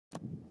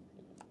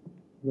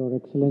Your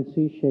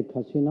Excellency Sheikh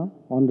Hasina,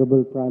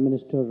 Honorable Prime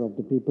Minister of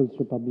the People's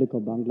Republic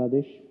of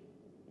Bangladesh,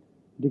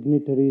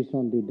 dignitaries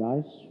on the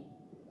dais,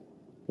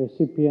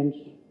 recipients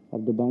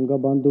of the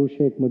Bangabandhu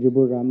Sheikh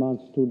Mujibur Rahman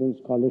Student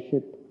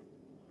Scholarship,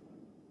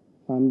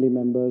 family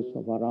members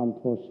of our armed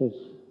forces,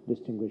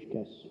 distinguished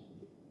guests.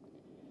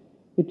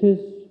 It is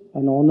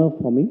an honor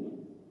for me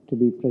to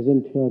be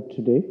present here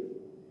today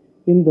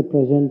in the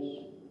presence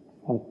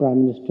of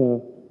Prime Minister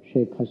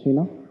Sheikh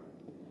Hasina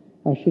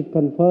as she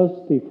confers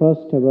the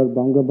first ever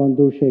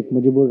Bangabandhu Sheikh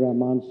Mujibur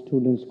Rahman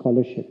Student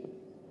Scholarship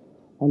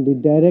on the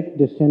direct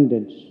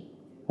descendants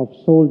of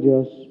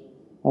soldiers,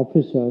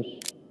 officers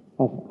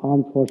of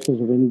Armed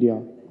Forces of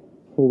India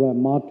who were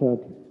martyred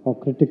or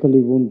critically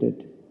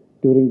wounded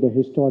during the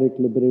historic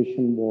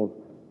Liberation War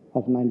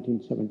of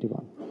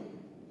 1971.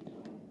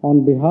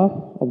 On behalf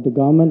of the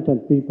government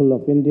and people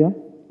of India,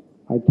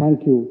 I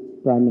thank you,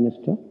 Prime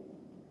Minister,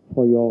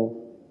 for your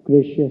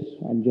gracious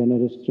and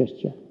generous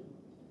gesture.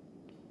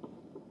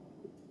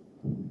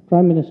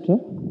 Prime Minister,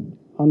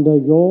 under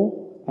your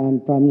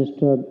and Prime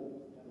Minister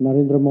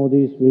Narendra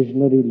Modi's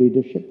visionary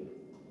leadership,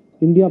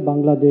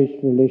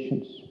 India-Bangladesh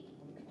relations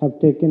have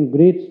taken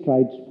great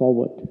strides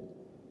forward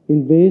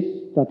in ways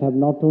that have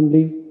not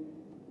only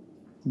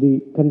the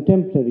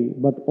contemporary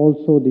but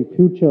also the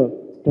future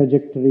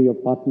trajectory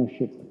of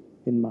partnership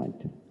in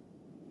mind.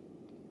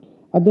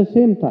 At the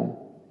same time,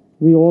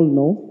 we all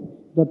know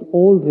that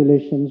all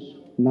relations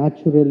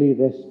naturally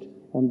rest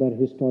on their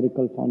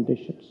historical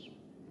foundations.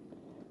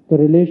 The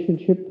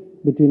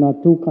relationship between our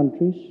two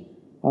countries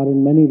are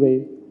in many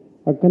ways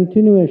a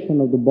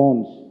continuation of the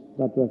bonds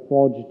that were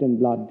forged in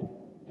blood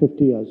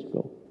 50 years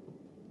ago.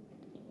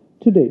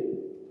 Today,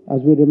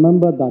 as we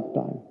remember that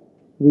time,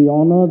 we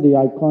honor the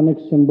iconic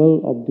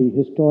symbol of the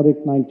historic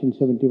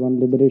 1971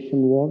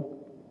 Liberation War,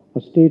 a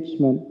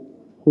statesman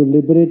who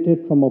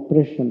liberated from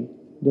oppression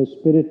the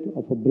spirit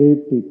of a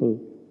brave people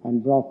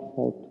and brought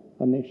forth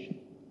a nation.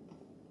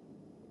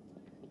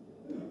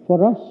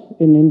 For us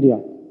in India,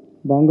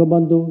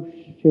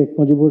 Bangabandhu Sheikh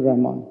Mujibur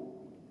Rahman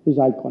is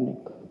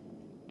iconic,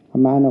 a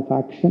man of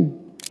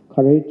action,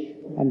 courage,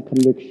 and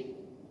conviction.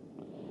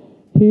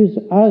 He is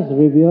as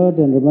revered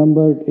and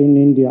remembered in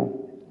India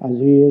as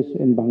he is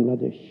in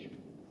Bangladesh.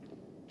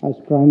 As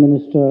Prime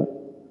Minister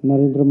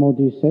Narendra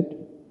Modi said,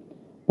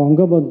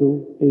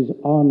 Bangabandhu is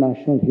our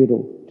national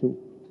hero too.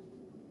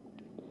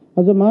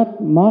 As a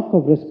mark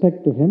of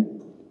respect to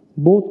him,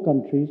 both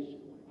countries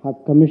have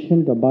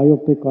commissioned a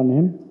biopic on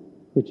him,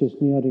 which is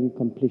nearing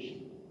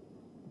completion.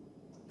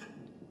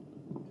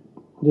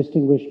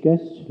 Distinguished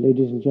guests,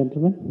 ladies and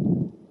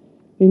gentlemen,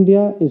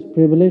 India is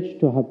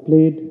privileged to have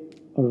played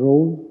a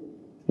role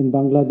in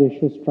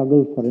Bangladesh's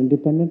struggle for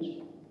independence,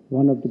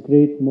 one of the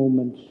great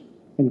moments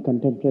in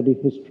contemporary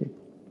history.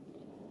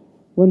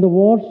 When the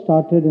war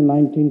started in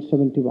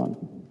 1971,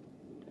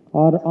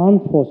 our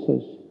armed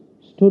forces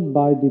stood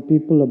by the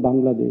people of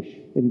Bangladesh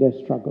in their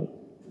struggle.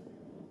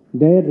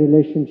 Their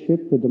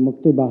relationship with the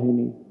Mukti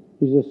Bahini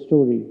is a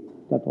story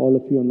that all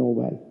of you know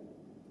well.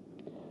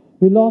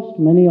 We lost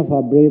many of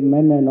our brave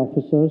men and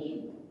officers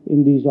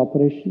in these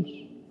operations.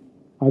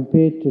 I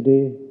pay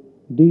today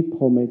deep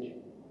homage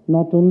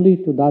not only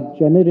to that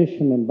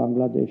generation in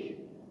Bangladesh,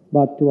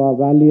 but to our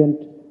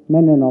valiant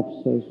men and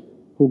officers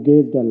who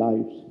gave their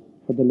lives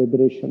for the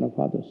liberation of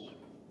others.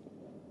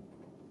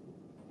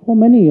 For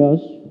many years,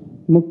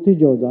 Mukti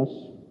Jodhas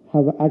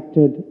have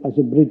acted as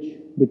a bridge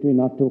between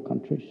our two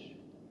countries.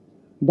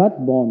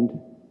 That bond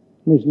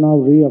is now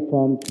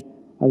reaffirmed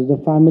as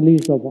the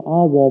families of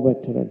our war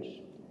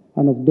veterans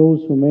and of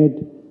those who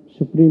made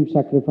supreme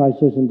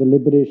sacrifices in the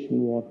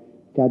Liberation War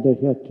gather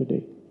here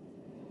today.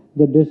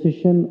 The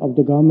decision of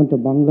the government of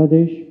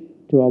Bangladesh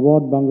to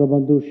award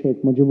Bangabandhu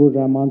Sheikh Mujibur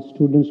Rahman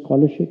Student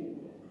Scholarship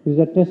is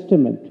a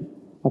testament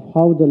of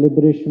how the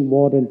Liberation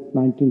War in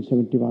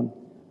 1971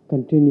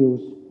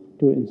 continues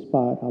to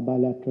inspire our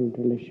bilateral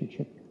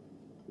relationship.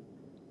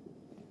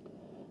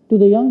 To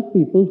the young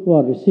people who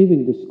are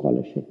receiving this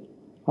scholarship,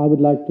 I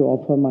would like to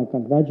offer my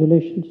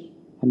congratulations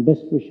and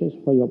best wishes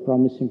for your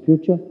promising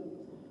future.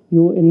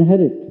 You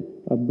inherit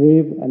a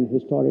brave and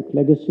historic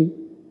legacy.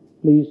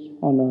 Please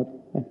honor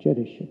and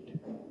cherish it.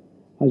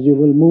 As you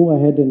will move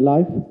ahead in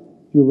life,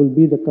 you will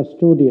be the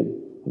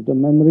custodian of the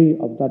memory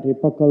of that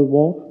epochal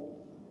war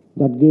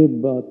that gave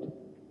birth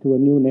to a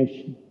new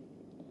nation.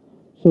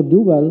 So do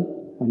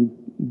well and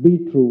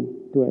be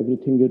true to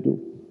everything you do.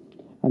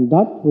 And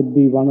that would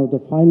be one of the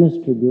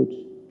finest tributes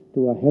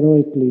to a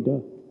heroic leader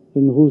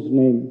in whose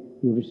name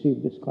you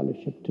received this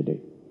scholarship today.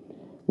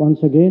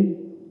 Once again,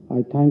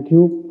 I thank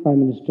you,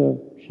 Prime Minister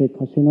Sheikh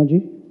Hasina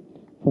ji,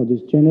 for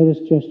this generous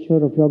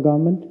gesture of your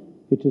government.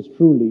 It is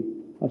truly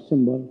a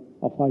symbol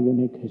of our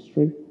unique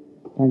history.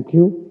 Thank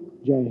you.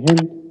 Jai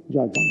Hind,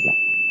 Jai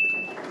Bangla.